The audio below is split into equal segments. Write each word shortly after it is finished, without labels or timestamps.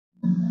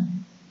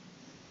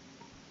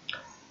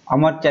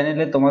আমার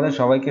চ্যানেলে তোমাদের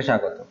সবাইকে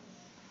স্বাগত।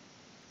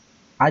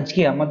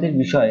 আজকে আমাদের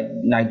বিষয়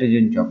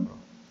নাইট্রোজেন চক্র।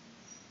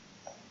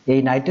 এই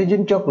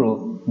নাইট্রোজেন চক্র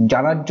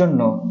জানার জন্য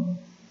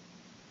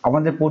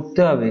আমাদের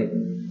পড়তে হবে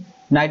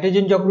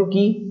নাইট্রোজেন চক্র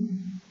কি,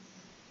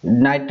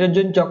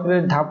 নাইট্রোজেন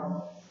চক্রের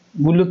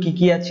ধাপগুলো কি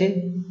কি আছে,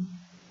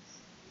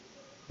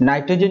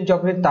 নাইট্রোজেন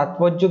চক্রের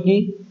তাৎপর্য কি,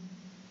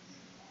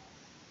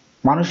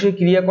 মানুষের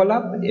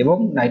ক্রিয়াকলাপ এবং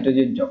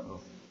নাইট্রোজেন চক্র।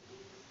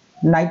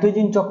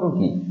 নাইট্রোজেন চক্র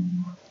কি?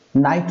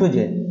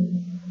 নাইট্রোজেন,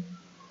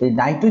 এই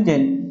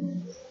নাইট্রোজেন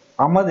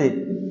আমাদের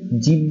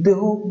জীবদেহ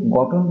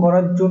গঠন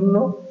করার জন্য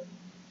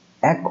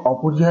এক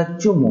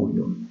অপরিহার্য মৌল।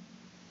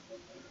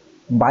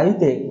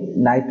 বায়ুতে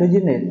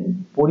নাইট্রোজেনের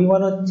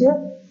পরিমাণ হচ্ছে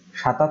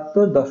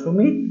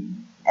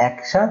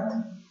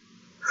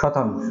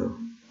 77.17%,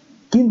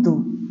 কিন্তু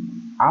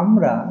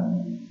আমরা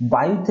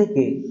বায়ু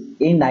থেকে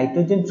এই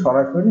নাইট্রোজেন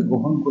সরাসরি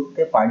গ্রহণ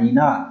করতে পারি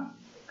না।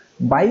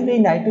 বায়ুর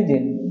এই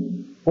নাইট্রোজেন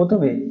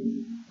প্রথমে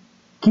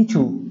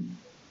কিছু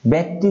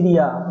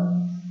ব্যাকটেরিয়া,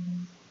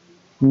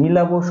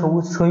 নীলাভ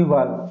সবুজ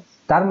শৈবাল,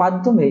 তার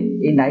মাধ্যমে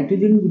এই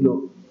নাইট্রোজেনগুলো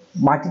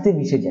মাটিতে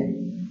মিশে যায়।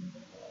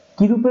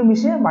 কি রূপে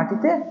মিশে?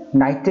 মাটিতে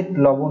নাইট্রেট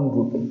লবণ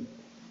রূপে।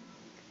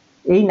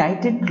 এই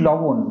নাইট্রেট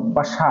লবণ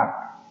বা সার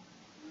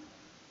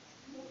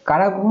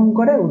কারা গ্রহণ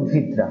করে?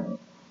 উদ্ভিদরা।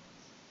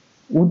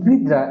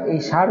 উদ্ভিদরা এই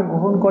সার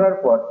গ্রহণ করার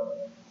পর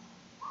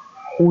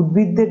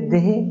উদ্ভিদদের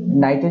দেহে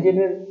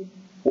নাইট্রোজেনের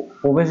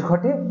প্রবেশ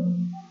ঘটে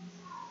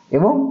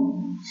এবং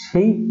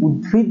সেই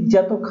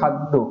উদ্ভিদজাত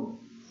খাদ্য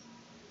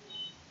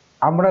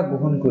আমরা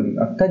গ্রহণ করি,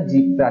 অর্থাৎ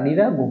জীব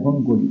প্রাণীরা গ্রহণ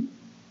করি।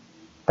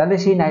 তাহলে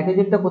সেই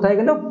নাইট্রোজেনটা কোথায়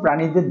গেল?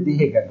 প্রাণীদের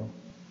দেহে গেল।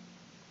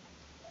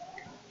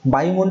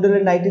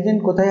 বায়ুমণ্ডলের নাইট্রোজেন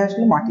কোথায়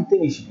আসলো? মাটিতে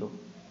মিশলো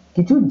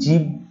কিছু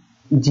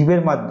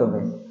জীবের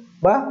মাধ্যমে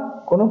বা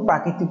কোনো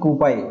প্রাকৃতিক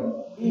উপায়ে।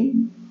 এই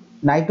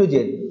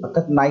নাইট্রোজেন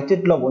অর্থাৎ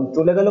নাইট্রেট লবণ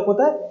চলে গেল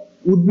কোথায়?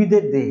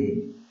 উদ্ভিদের দেহে।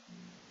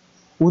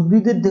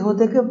 উদ্ভিদের দেহ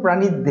থেকে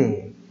প্রাণীর দেহে।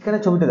 এখানে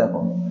ছবিটা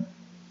দেখো,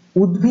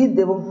 উদ্ভিদ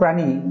এবং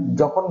প্রাণী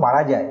যখন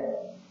মারা যায়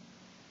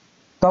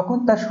তখন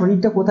তার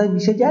শরীরটা কোথায়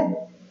মিশে যায়?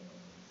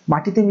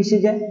 মাটিতে মিশে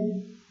যায়।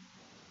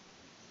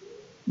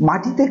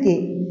 মাটি থেকে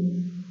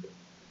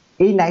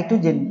এই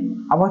নাইট্রোজেন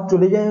আবার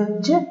চলে যায়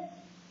হচ্ছে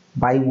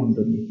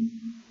বায়ুমণ্ডলে।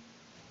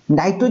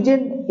 নাইট্রোজেন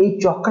এই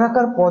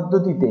চক্রাকার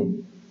পদ্ধতিতে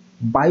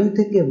বায়ু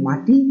থেকে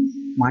মাটি,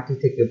 মাটি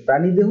থেকে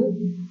প্রাণীদেহ,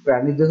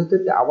 প্রাণীদেহ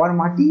থেকে আবার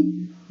মাটি,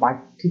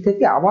 মাটি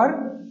থেকে আবার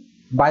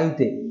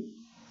বায়ুতে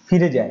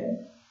ফিরে যায়।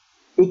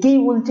 একেই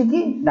বলছে কি?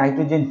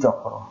 নাইট্রোজেন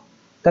চক্র।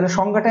 তাহলে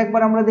সংজ্ঞাটা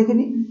একবার আমরা দেখে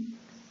নিই।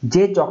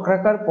 যে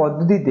চক্রাকার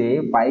পদ্ধতিতে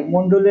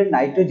বায়ুমণ্ডলের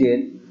নাইট্রোজেন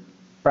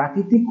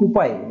প্রাকৃতিক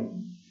উপায়ে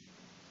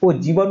ও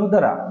জীবাণু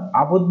দ্বারা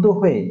আবদ্ধ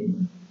হয়ে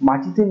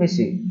মাটিতে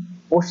মেশে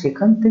ও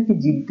সেখান থেকে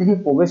জীবদেহে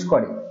প্রবেশ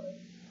করে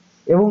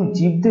এবং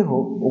জীবদেহ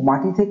ও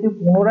মাটি থেকে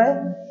পুনরায়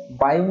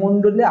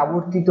বায়ুমণ্ডলে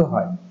আবর্তিত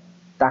হয়,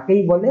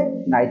 তাকেই বলে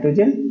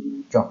নাইট্রোজেন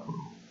চক্র।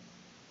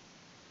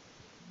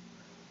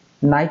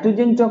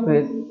 নাইট্রোজেন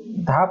চক্রের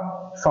ধাপ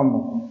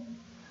সমূহ।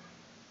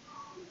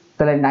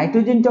 তাহলে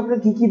নাইট্রোজেন চক্রে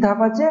কি কি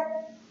ধাপ আছে?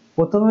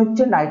 প্রথমে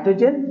হচ্ছে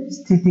নাইট্রোজেন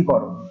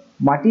স্থিতিকরণ।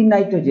 মাটির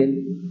নাইট্রোজেন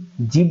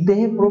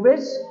জীবদেহে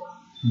প্রবেশ,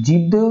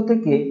 জীবদেহ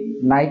থেকে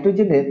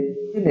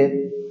নাইট্রোজেনের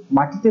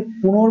মাটিতে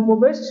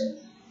পুনর্প্রবেশ,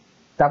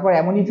 তারপর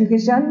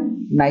অ্যামোনিফিকেশন,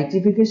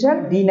 নাইট্রিফিকেশন,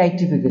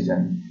 ডিনাইট্রিফিকেশন।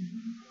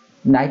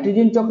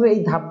 নাইট্রোজেন চক্রের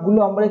এই ধাপগুলো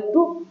আমরা একটু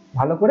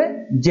ভালো করে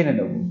জেনে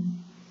নেব।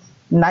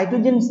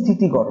 নাইট্রোজেন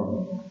স্থিতিকরণ।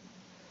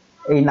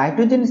 এই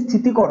নাইট্রোজেন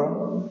স্থিতিকরণ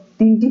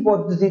তিনটি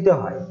পদ্ধতিতে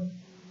হয়।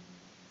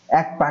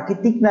 এক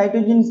প্রাকৃতিক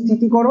নাইট্রোজেন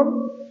স্থিতিকরণ,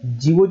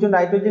 জীবজ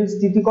নাইট্রোজেন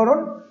স্থিতিকরণ,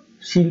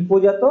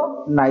 শিল্পজাত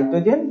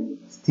নাইট্রোজেন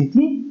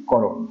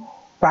স্থিতিকরণ।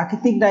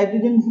 প্রাকৃতিক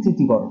নাইট্রোজেন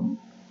স্থিতিকরণ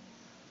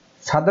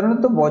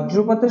সাধারণত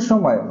বজ্রপাতের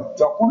সময়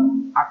যখন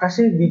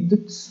আকাশের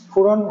বিদ্যুৎ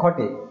স্ফোরণ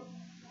ঘটে,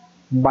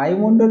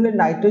 বায়ুমণ্ডলের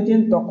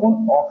নাইট্রোজেন তখন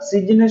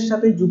অক্সিজেনের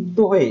সাথে যুক্ত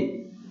হয়ে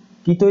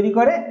কি তৈরি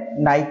করে?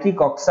 Nitric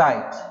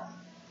oxide.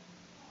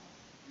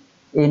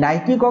 এই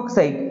নাইট্রিক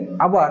অক্সাইড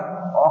আবার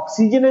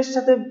অক্সিজেনের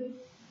সাথে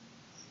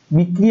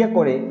বিক্রিয়া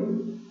করে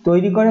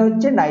তৈরি করে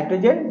হচ্ছে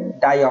নাইট্রোজেন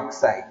ডাই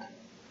অক্সাইড।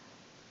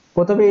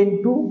 প্রথমে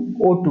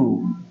N2O2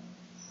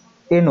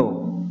 NO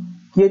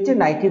কি হচ্ছে?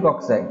 Nitric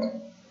oxide.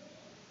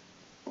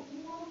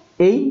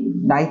 এই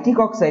নাইট্রিক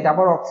অক্সাইড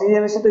আবার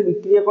অক্সিজেনের সাথে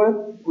বিক্রিয়া করে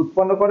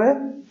উৎপন্ন করে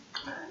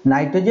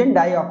নাইট্রোজেন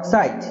ডাই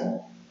অক্সাইড।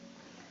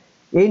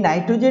 এই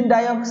নাইট্রোজেন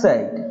ডাই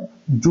অক্সাইড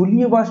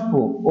জলীয় বাষ্প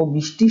ও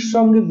বৃষ্টির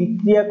সঙ্গে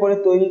বিক্রিয়া করে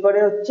তৈরি করে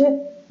হচ্ছে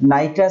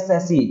নাইট্রাস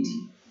অ্যাসিড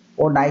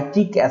ও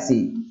নাইট্রিক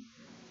অ্যাসিড।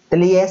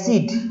 তাহলে এই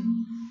অ্যাসিড,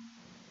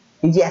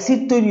 এই যে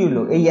অ্যাসিড তৈরি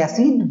হলো, এই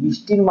অ্যাসিড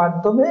বৃষ্টির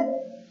মাধ্যমে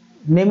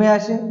নেমে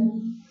আসে।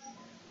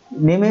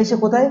 নেমে এসে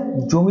কোথায়?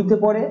 জমিতে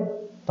পড়ে।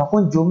 তখন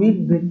জমির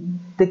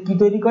কি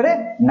তৈরি করে?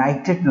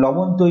 নাইট্রেট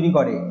লবণ তৈরি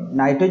করে।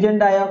 নাইট্রোজেন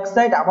ডাই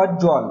অক্সাইড আবার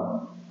জল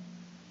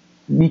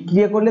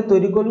বিক্রিয়া করলে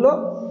তৈরি করলো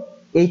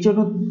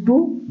HNO2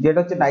 যেটা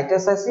হচ্ছে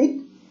নাইট্রাস অ্যাসিড,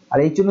 আর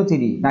HNO3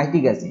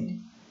 নাইট্রিক অ্যাসিড।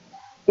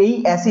 এই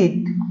অ্যাসিড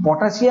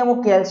পটাশিয়াম ও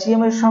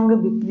ক্যালসিয়ামের সঙ্গে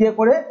বিক্রিয়া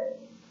করে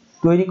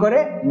তৈরি করে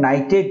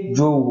নাইট্রেট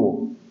যৌগ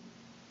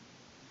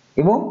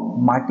এবং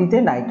মাটিতে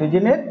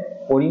নাইট্রোজেনের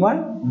পরিমাণ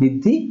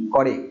বৃদ্ধি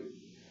করে।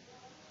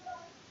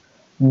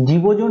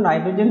 জীবজ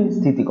নাইট্রোজেন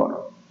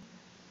স্থিতিকরণ।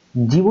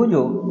 জীবজ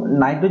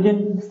নাইট্রোজেন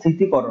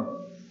স্থিতিকরণ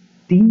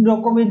 3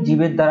 রকমের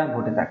জীবের দ্বারা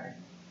ঘটে থাকে।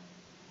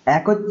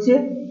 এক হচ্ছে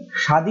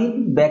স্বাধীন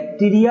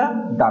ব্যাকটেরিয়া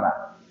দ্বারা,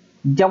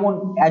 যেমন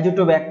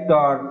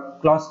অ্যাজোটোব্যাক্টর,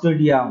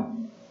 ক্লস্ট্রিডিয়াম।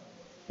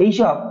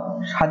 এইসব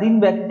স্বাধীন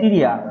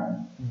ব্যাকটেরিয়া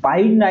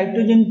বায়ুর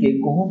নাইট্রোজেনকে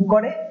গ্রহণ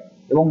করে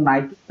এবং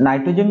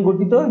নাইট্রোজেন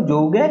গঠিত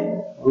যৌগে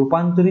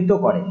রূপান্তরিত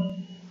করে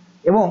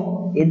এবং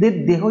এদের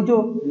দেহজ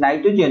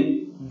নাইট্রোজেন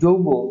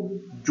যৌগ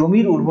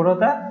জমির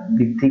উর্বরতা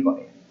বৃদ্ধি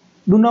করে।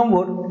 2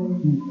 নম্বর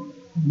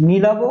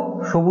নীলাভ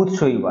সবুজ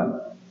শৈবাল,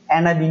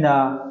 অ্যানাবিনা,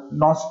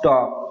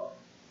 নস্টক।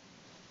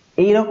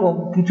 এইরকম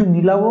কিছু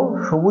নীলাভ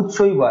সবুজ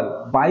শৈবাল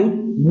বায়ুর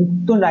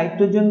মুক্ত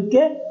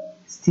নাইট্রোজেনকে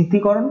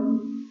স্থিতিকরণ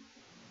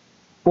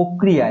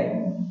প্রক্রিয়ায়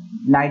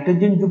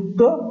নাইট্রোজেন যুক্ত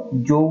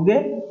যৌগে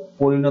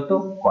পরিণত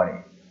করে।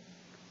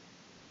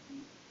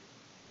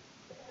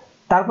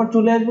 তারপর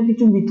চলে আসবে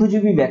কিছু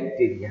মিথজীবী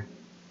ব্যাকটেরিয়া।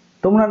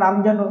 তোমরা নাম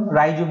জানো,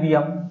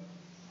 রাইজোবিয়াম।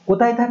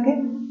 কোথায় থাকে?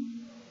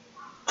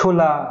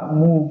 ছোলা,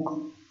 মুগ,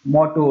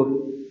 মটর,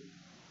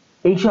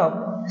 এইসব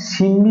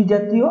শিম্বি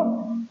জাতীয়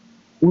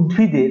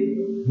উদ্ভিদের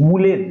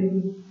মূলের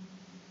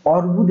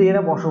অর্বুদে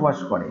এরা বসবাস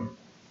করে।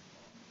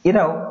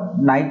 এরাও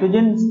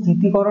নাইট্রোজেন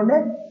স্থিতিকরণে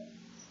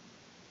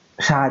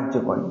সাহায্য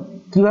করে।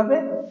 কিভাবে?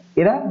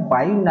 এরা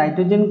বায়ুর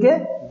নাইট্রোজেনকে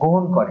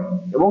গ্রহণ করে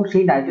এবং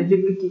সেই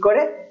নাইট্রোজেনকে কি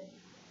করে?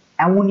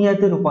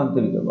 অ্যামোনিয়াতে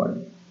রূপান্তরিত করে।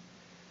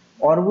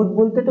 অর্বুদ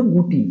বলতে তো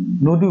গুটি,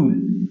 নডিউল।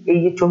 এই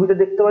যে ছবিটা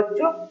দেখতে পাচ্ছ,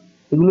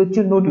 এগুলো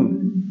হচ্ছে নডিউল।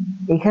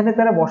 এখানে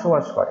তারা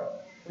বসবাস করে।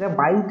 এরা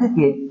বায়ু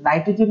থেকে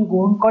নাইট্রোজেন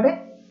গ্রহণ করে,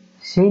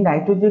 সেই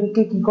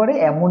নাইট্রোজেনকে কি করে?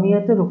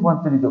 অ্যামোনিয়াতে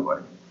রূপান্তরিত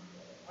করে।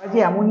 আর যে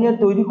অ্যামোনিয়া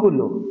তৈরি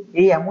করলো,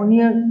 এই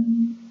অ্যামোনিয়া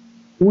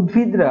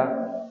উদ্ভিদরা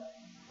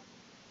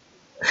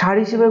সার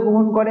হিসেবে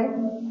গ্রহণ করে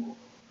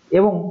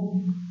এবং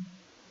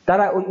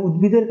তারা ওই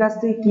উদ্ভিদের কাছ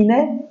থেকে কি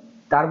নেয়?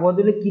 তার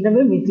বদলে কি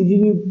নেবে?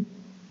 মিথজীবী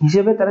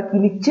হিসেবে তারা কি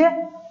নিচ্ছে?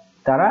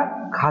 তারা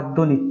খাদ্য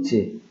নিচ্ছে,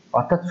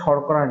 অর্থাৎ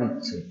শর্করা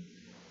নিচ্ছে।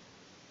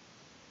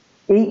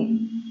 এই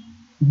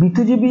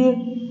মিথজীবী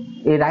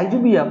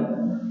রাইজোবিয়াম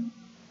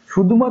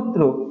শুধুমাত্র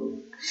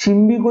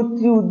শিম্বি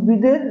গোত্রীয়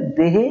উদ্ভিদের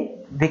দেহে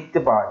দেখতে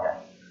পাওয়া যায়।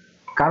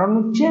 কারণ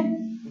হচ্ছে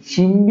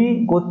শিম্বি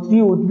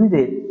গোত্রীয়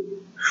উদ্ভিদের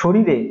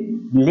শরীরে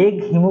লেগ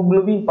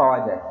হিমোগ্লোবিন পাওয়া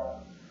যায়,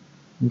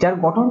 যার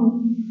গঠন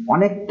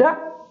অনেকটা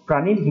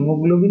প্রাণীর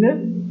হিমোগ্লোবিনের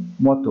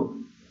মতো।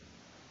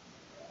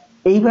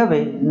 এইভাবে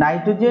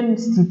নাইট্রোজেন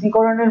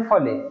স্থিতিকরণের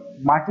ফলে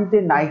মাটিতে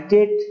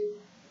নাইট্রেট,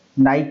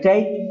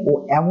 নাইট্রাইট ও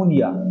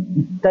অ্যামোনিয়া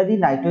ইত্যাদি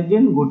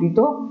নাইট্রোজেন গঠিত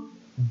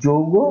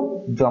যৌগ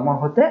জমা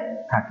হতে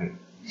থাকে।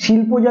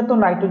 শিল্পজাত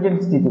নাইট্রোজেন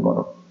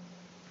স্থিতিকরণ।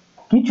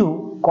 কিছু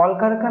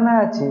কলকারখানা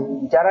আছে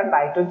যারা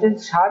নাইট্রোজেন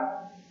সার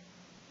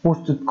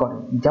প্রস্তুত করে,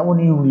 যেমন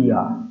ইউরিয়া,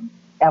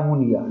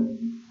 অ্যামোনিয়া।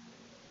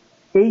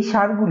 এই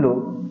সারগুলো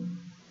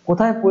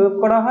কোথায় প্রয়োগ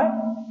করা হয়?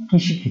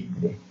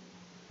 কৃষিক্ষেত্রে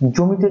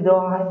জমিতে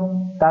দেওয়া হয়।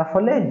 তার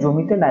ফলে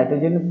জমিতে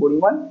নাইট্রোজেনের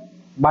পরিমাণ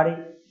বাড়ে।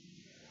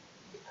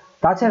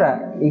 তাছাড়া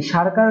এই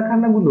সার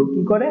কারখানাগুলো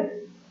কি করে?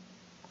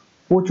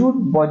 প্রচুর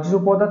বজ্র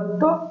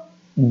পদার্থ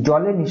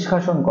জলে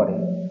নিষ্কাশন করে,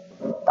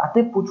 তাতে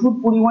প্রচুর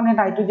পরিমাণে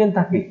নাইট্রোজেন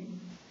থাকে।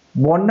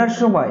 বন্যার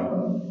সময়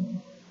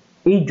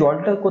এই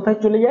জলটা কোথায়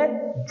চলে যায়?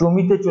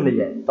 জমিতে চলে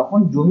যায়। তখন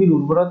জমির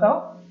উর্বরতাও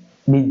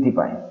বৃদ্ধি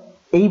পায়।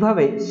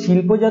 এইভাবে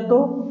শিল্পজাত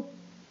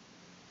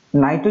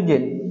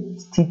নাইট্রোজেন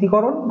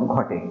স্থিতিকরণ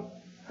ঘটে।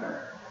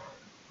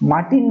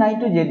 মাটির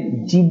নাইট্রোজেন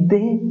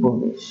জীবদেহে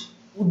প্রবেশ।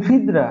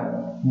 উদ্ভিদরা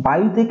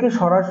বায়ু থেকে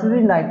সরাসরি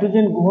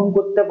নাইট্রোজেন গ্রহণ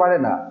করতে পারে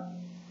না,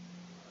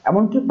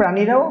 এমনকি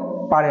প্রাণীরাও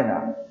পারে না।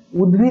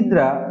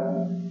 উদ্ভিদরা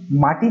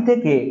মাটি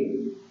থেকে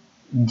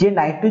যে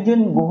নাইট্রোজেন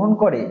গ্রহণ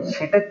করে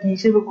সেটা কি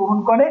হিসেবে গ্রহণ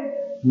করে?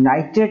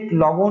 নাইট্রেট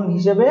লবণ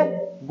হিসেবে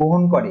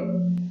গ্রহণ করে।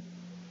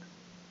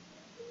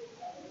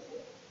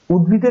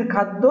 উদ্ভিদের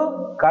খাদ্য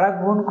কারা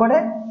গ্রহণ করে?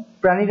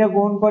 প্রাণীরা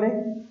গ্রহণ করে।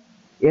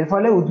 এর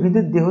ফলে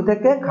উদ্ভিদের দেহ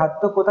থেকে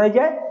খাদ্য কোথায়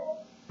যায়?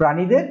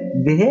 প্রাণীদের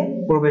দেহে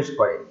প্রবেশ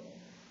করে।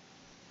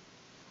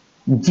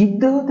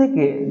 জীবদেহ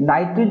থেকে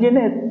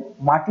নাইট্রোজেনের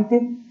মাটিতে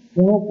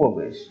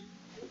পুনঃপ্রবেশ।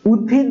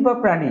 উদ্ভিদ বা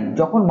প্রাণী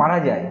যখন মারা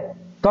যায়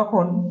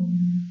তখন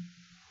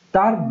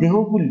তার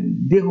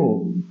দেহ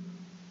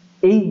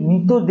এই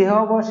মৃত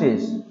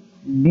দেহাবশেষ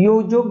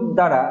বিয়োজক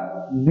দ্বারা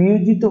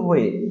বিয়োজিত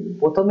হয়ে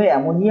প্রথমে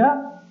অ্যামোনিয়া,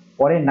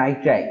 পরে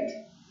নাইট্রাইট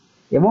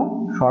এবং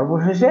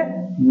সর্বশেষে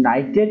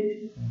নাইট্রেট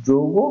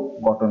যৌগ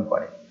গঠন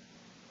করে।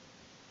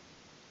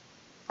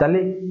 তাহলে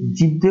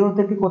জীবদেহ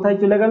থেকে কোথায়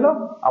চলে গেল?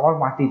 আবার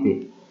মাটিতে।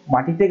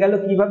 মাটিতে গেল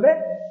কিভাবে?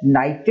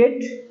 নাইট্রেট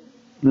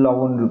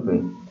লবণ রূপে।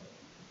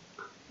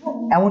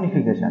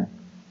 অ্যামোনিফিকেশন।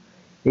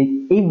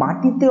 এই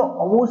মাটিতে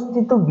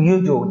অবস্থিত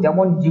বিয়োজক,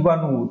 যেমন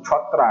জীবাণু,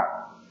 ছত্রাক,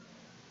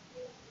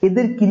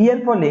 এদের ক্রিয়ার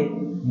ফলে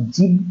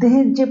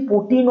জীবদেহের যে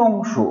প্রোটিন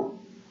অংশ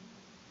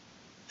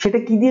সেটা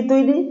কি দিয়ে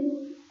তৈরি?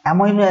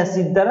 অ্যামাইনো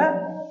অ্যাসিড দ্বারা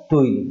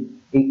তৈরি।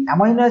 এই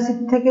অ্যামাইনো অ্যাসিড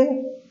থেকে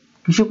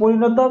কিসে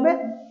পরিণত হবে?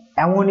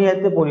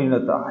 অ্যামোনিয়াতে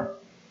পরিণত হয়।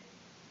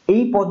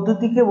 এই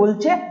পদ্ধতিকে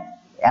বলছে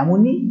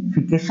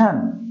অ্যামোনিফিকেশন।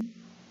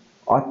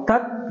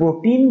 অর্থাৎ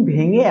প্রোটিন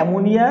ভেঙে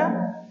অ্যামোনিয়া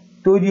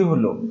তৈরি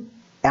হলো,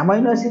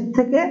 অ্যামাইনো অ্যাসিড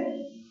থেকে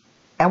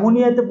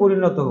অ্যামোনিয়াতে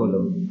পরিণত হলো,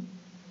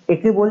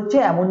 একে বলছে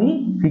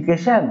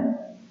অ্যামোনিফিকেশন।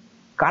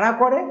 কারা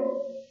করে?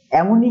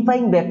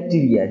 অ্যামোনিফাইং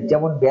ব্যাকটেরিয়া,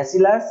 যেমন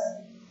ব্যাসিলাস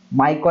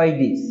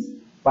মাইকয়েডিস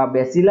বা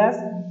ব্যাসিলাস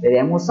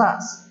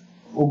রেমোসাস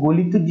ও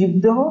গলিত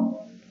জীবদেহ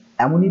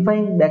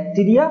অ্যামোনিফাইং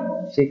ব্যাকটেরিয়া,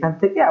 সেখান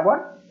থেকে আবার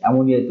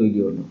অ্যামোনিয়া তৈরি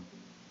হলো,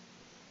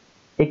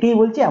 একেই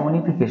বলছে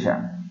অ্যামোনিফিকেশন।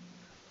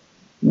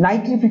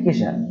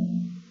 নাইট্রিফিকেশন,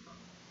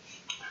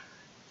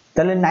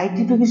 তাহলে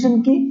নাইট্রিফিকেশন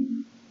কি?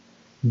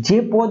 যে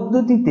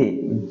পদ্ধতিতে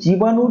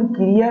জীবাণুর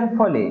ক্রিয়ার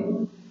ফলে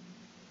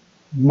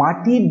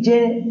মাটির যে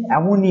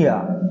অ্যামোনিয়া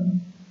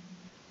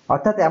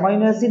অর্থাৎ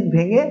অ্যামাইনো অ্যাসিড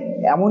ভেঙে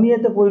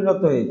অ্যামোনিয়াতে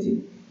পরিণত হয়েছে,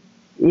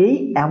 এই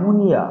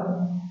অ্যামোনিয়া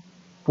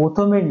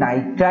প্রথমে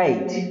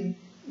নাইট্রাইট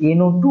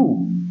NO2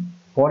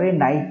 পরে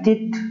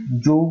নাইট্রেট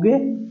যৌগে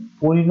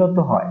পরিণত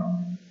হয়,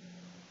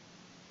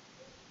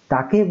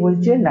 তাকে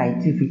বলছে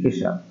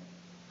নাইট্রিফিকেশন।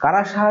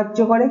 কারা সাহায্য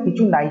করে?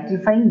 কিছু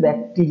নাইট্রিফাইং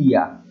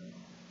ব্যাকটেরিয়া,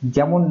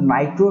 যেমন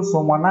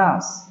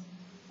নাইট্রোসোমানাস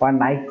বা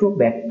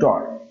নাইট্রোব্যাক্টর।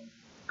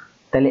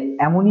 তাহলে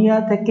অ্যামোনিয়া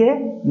থেকে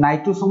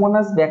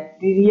নাইট্রোসোমানাস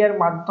ব্যাকটেরিয়ার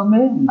মাধ্যমে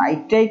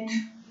নাইট্রাইট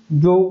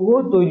যৌগ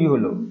তৈরি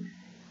হলো।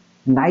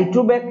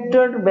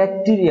 নাইট্রোব্যাক্টর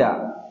ব্যাকটেরিয়া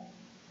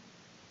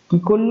কি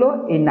করলো?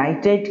 এই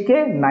নাইট্রাইটকে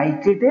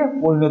নাইট্রেটে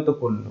পরিণত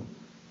করলো।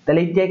 তাহলে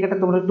এই জায়গাটা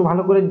তোমরা একটু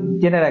ভালো করে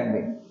জেনে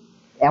রাখবে।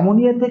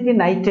 অ্যামোনিয়া থেকে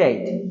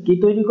নাইট্রাইট কি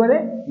তৈরি করে?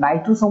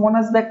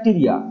 নাইট্রোসোমানাস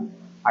ব্যাকটেরিয়া।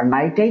 আর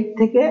নাইট্রাইট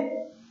থেকে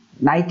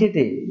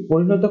নাইট্রেটে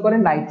পরিণত করে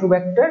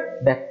নাইট্রোব্যাক্টর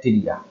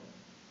ব্যাকটেরিয়া।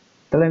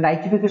 তাহলে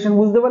নাইট্রিফিকেশন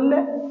বুঝতে পারলে?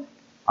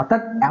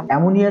 অর্থাৎ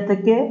অ্যামোনিয়া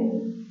থেকে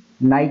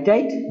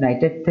নাইট্রাইট,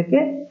 নাইট্রাইট থেকে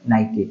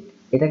নাইট্রেট,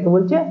 এটাকে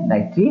বলছে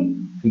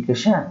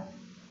নাইট্রিফিকেশন।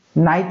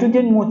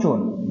 নাইট্রোজেন মোচন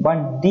বা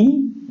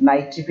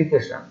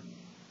ডিনাইট্রিফিকেশন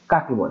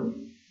কাকে বলে?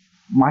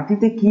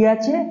 মাটিতে কি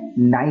আছে?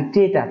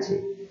 নাইট্রেট আছে।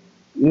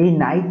 এই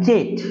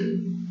নাইট্রেট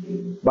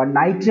বা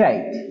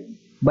নাইট্রাইট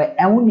বা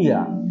অ্যামোনিয়া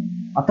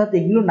অর্থাৎ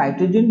এগুলো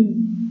নাইট্রোজেন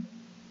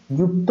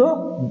যুক্ত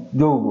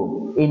যৌগ।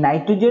 এই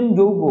নাইট্রোজেন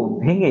যৌগ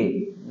ভেঙে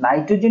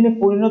নাইট্রোজেনে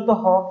পরিণত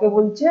হওয়াকে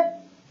বলছে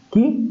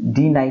কি?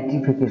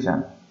 ডিনাইট্রিফিকেশন।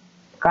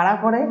 কারা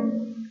করে?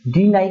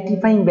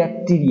 ডিনাইট্রিফাইং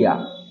ব্যাকটেরিয়া,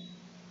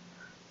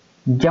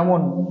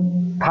 যেমন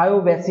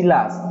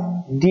থায়োব্যাসিলাস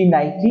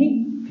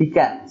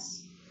ডিনাইট্রিফিক্যান্স,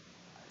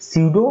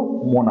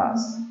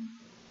 সিউডোমোনাস।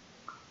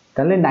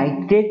 তাহলে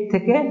নাইট্রেট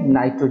থেকে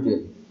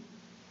নাইট্রোজেন,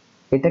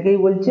 এটাকেই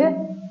বলছে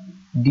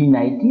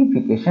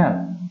ডিনাইট্রিফিকেশন।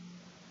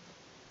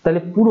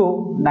 তাহলে পুরো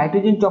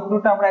নাইট্রোজেন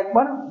চক্রটা আমরা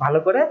একবার ভালো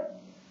করে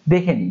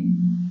দেখে নিই।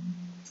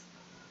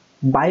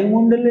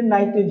 বায়ুমণ্ডলের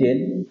নাইট্রোজেন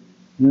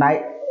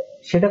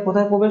সেটা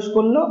কোথায় প্রবেশ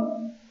করলো?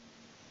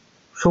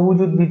 সবুজ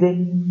উদ্ভিদে।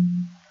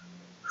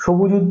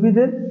 সবুজ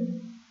উদ্ভিদের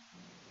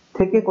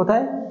থেকে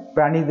কোথায়?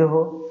 প্রাণীদেহ।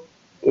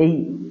 এই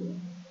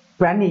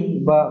প্রাণী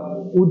বা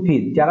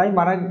উদ্ভিদ যারাই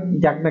মারা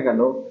যাক না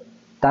কেন,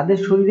 তাদের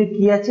শরীরে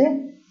কি আছে?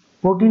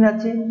 প্রোটিন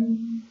আছে।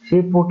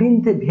 সেই প্রোটিন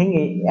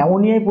ভেঙে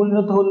অ্যামোনিয়ায়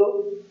পরিণত হলো,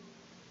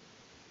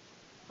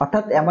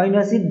 অর্থাৎ অ্যামাইনো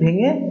অ্যাসিড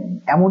ভেঙে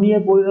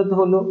অ্যামোনিয়ায় পরিণত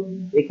হলো,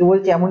 একে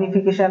বলছে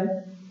অ্যামোনিফিকেশন।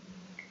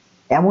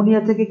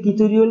 অ্যামোনিয়া থেকে কি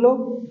তৈরি হলো?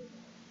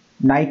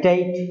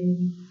 নাইট্রাইট,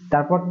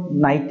 তারপর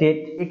নাইট্রেট,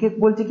 একে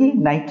বলছে কি?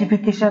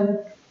 নাইট্রিফিকেশন।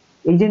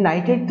 এই যে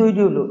নাইট্রেট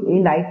তৈরি হলো, এই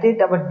নাইট্রেট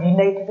আবার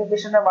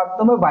ডিনাইট্রিফিকেশনের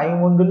মাধ্যমে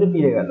বায়ুমণ্ডলে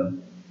ফিরে গেল।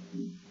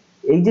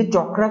 এই যে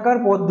চক্রাকার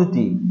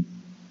পদ্ধতি,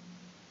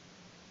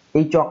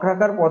 এই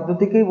চক্রাকার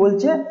পদ্ধতিকেই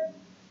বলছে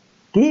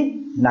কি?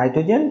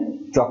 নাইট্রোজেন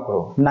চক্র।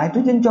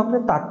 নাইট্রোজেন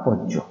চক্রের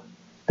তাৎপর্য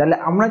তাহলে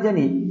আমরা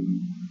জানি,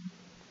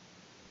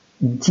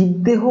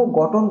 জীবদেহ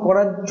গঠন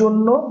করার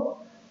জন্য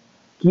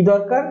কি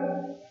দরকার?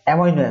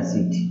 Amino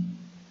acid.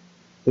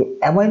 এই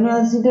অ্যামাইনো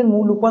অ্যাসিডের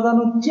মূল উপাদান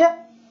হচ্ছে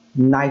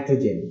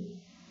নাইট্রোজেন,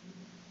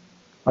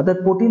 অর্থাৎ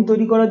প্রোটিন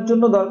তৈরি করার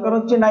জন্য দরকার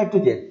হচ্ছে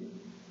nitrogen.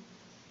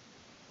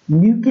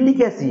 Nucleic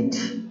acid,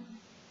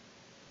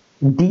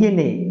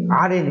 DNA,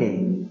 RNA,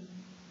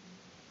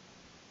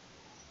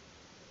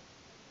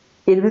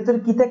 এর ভেতরে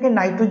কি থাকে?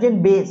 Nitrogen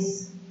base.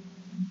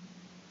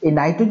 এই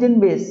নাইট্রোজেন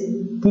বেস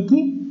কি কি?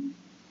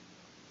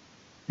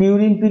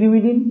 পিউরিন,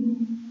 পিরিমিডিন,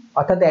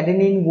 অর্থাৎ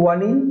অ্যাডেনিন,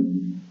 গুয়ানিন,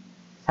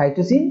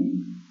 সাইটোসিন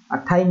আর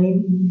থাইমিন।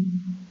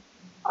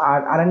 আর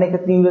আরএনএ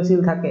ক্ষেত্রে ইউরাসিল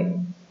থাকে।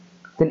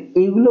 তাহলে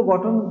এইগুলো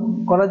গঠন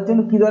করার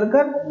জন্য কি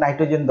দরকার?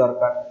 নাইট্রোজেন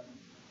দরকার।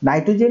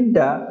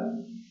 নাইট্রোজেনটা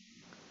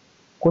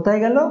কোথায়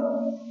গেল?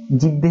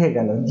 জীবদেহে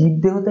গেল,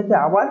 জীবদেহ থেকে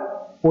আবার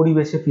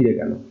পরিবেশে ফিরে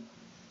গেল।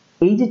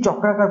 এই যে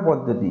চক্রাকার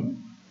পদ্ধতি,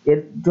 এর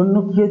জন্য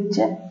কি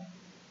হচ্ছে?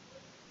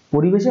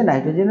 পরিবেশে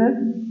নাইট্রোজেনের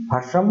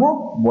ভারসাম্য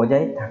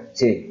বজায়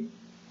থাকছে।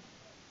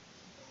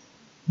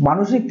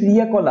 মানুষের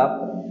ক্রিয়াকলাপ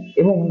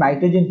এবং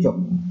নাইট্রোজেন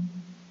চক্র।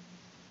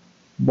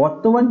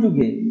 বর্তমান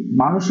যুগে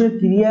মানুষের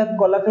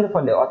ক্রিয়াকলাপের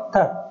ফলে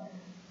অর্থাৎ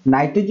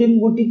নাইট্রোজেন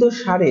গঠিত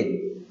সারের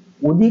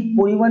অধিক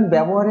পরিমাণ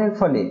ব্যবহারের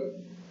ফলে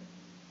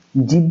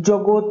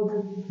জীবজগৎ,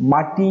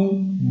 মাটি,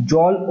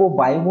 জল ও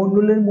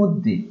বায়ুমণ্ডলের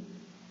মধ্যে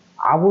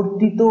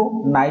আবর্তিত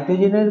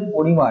নাইট্রোজেনের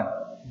পরিমাণ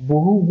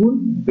বহুগুণ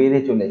বেড়ে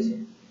চলেছে।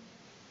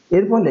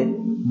 এর ফলে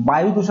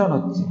বায়ু দূষণ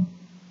হচ্ছে।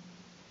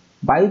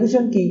 বায়ু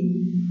দূষণ কি?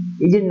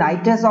 এই যে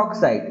নাইট্রাস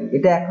অক্সাইড,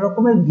 এটা এক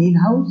রকমের গ্রিন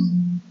হাউস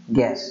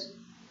গ্যাস।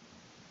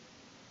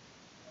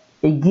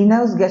 এই গ্রিন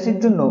হাউস গ্যাসের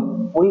জন্য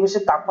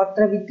পরিবেশের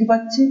তাপমাত্রা বৃদ্ধি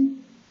পাচ্ছে।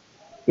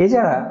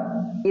 এছাড়া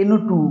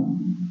NO2,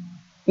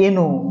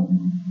 NO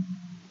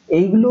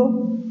এইগুলো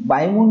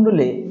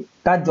বায়ুমণ্ডলে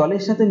তার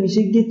জলের সাথে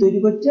মিশে গিয়ে তৈরি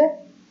করছে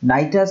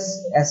নাইট্রাস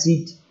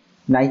অ্যাসিড,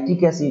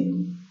 নাইট্রিক অ্যাসিড,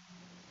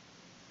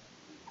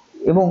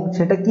 এবং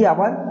সেটা কি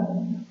আবার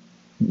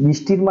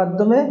বৃষ্টির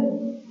মাধ্যমে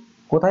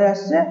কোথায়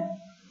আসছে?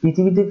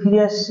 পৃথিবীতে ফিরে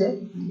আসছে।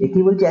 একে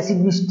বলছে অ্যাসিড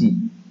বৃষ্টি।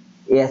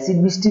 এই অ্যাসিড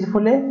বৃষ্টির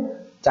ফলে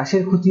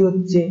চাষের ক্ষতি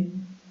হচ্ছে,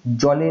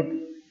 জলের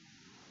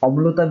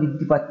অম্লতা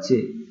বৃদ্ধি পাচ্ছে,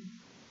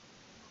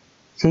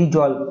 সেই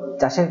জল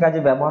চাষের কাজে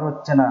ব্যবহার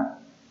হচ্ছে না।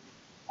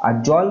 আর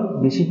জল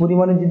বেশি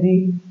পরিমাণে যদি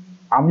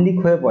আম্লিক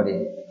হয়ে পড়ে,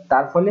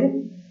 তার ফলে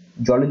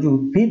জলজ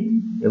উদ্ভিদ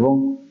এবং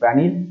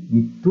প্রাণীর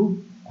মৃত্যু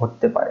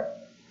ঘটতে পারে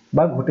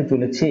বা ঘটে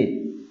চলেছে।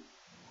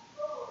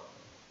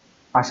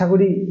 আশা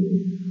করি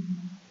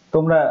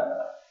তোমরা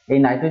এই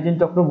নাইট্রোজেন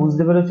চক্র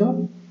বুঝতে পেরেছো।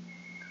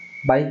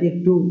 বাড়িতে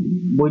একটু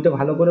বইটা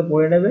ভালো করে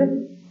পড়ে নেবে,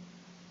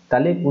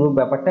 তাহলে পুরো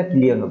ব্যাপারটা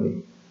ক্লিয়ার হবে।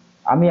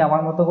 আমি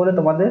আমার মতো করে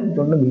তোমাদের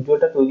জন্য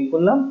ভিডিওটা তৈরি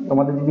করলাম।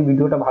 তোমাদের যদি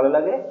ভিডিওটা ভালো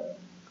লাগে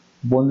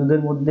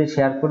বন্ধুদের মধ্যে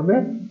শেয়ার করবে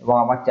এবং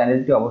আমার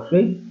চ্যানেলটি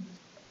অবশ্যই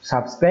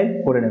সাবস্ক্রাইব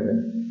করে নেবেন,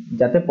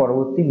 যাতে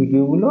পরবর্তী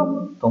ভিডিওগুলো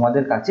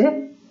তোমাদের কাছে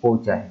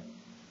পৌঁছায়।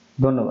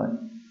 ধন্যবাদ।